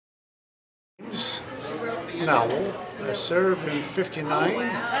James Nowell. I served in 59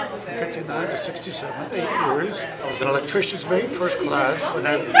 to 67, 8 years. I was an electrician's mate, first class, when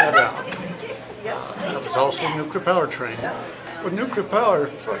I got out. I was also nuclear power trained. With nuclear power,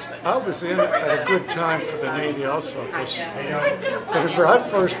 I was in at a good time for the Navy also, because whenever I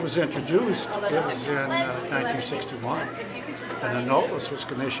first was introduced, it was in 1961, and the Nautilus was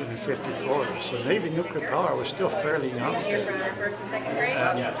commissioned in 54. So Navy nuclear power was still fairly young,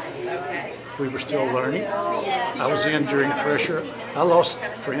 and we were still learning. I was in during Thresher. I lost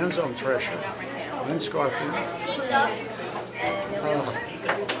friends on Thresher and Scorpion.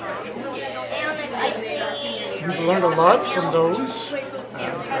 We've learned a lot from those.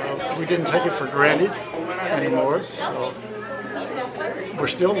 We didn't take it for granted anymore, so we're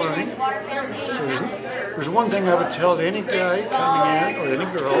still learning. So there's one thing I would tell to any guy coming in, or any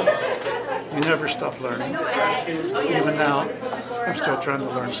girl: you never stop learning. Even now, I'm still trying to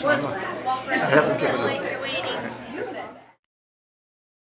learn some. I haven't given up.